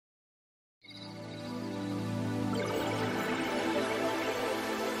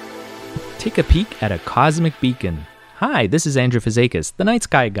Take a peek at a cosmic beacon. Hi, this is Andrew Fizakis, the Night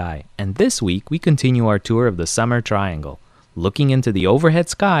Sky Guy, and this week we continue our tour of the Summer Triangle. Looking into the overhead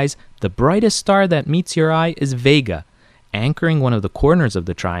skies, the brightest star that meets your eye is Vega. Anchoring one of the corners of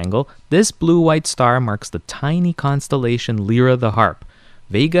the triangle, this blue-white star marks the tiny constellation Lyra the Harp.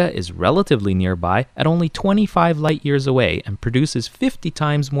 Vega is relatively nearby at only 25 light-years away and produces 50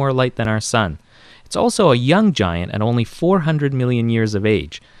 times more light than our Sun. It's also a young giant at only 400 million years of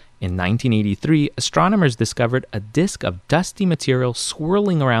age. In 1983, astronomers discovered a disk of dusty material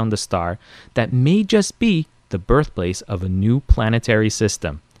swirling around the star that may just be the birthplace of a new planetary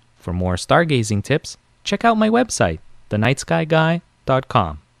system. For more stargazing tips, check out my website,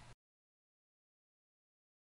 thenightskyguy.com.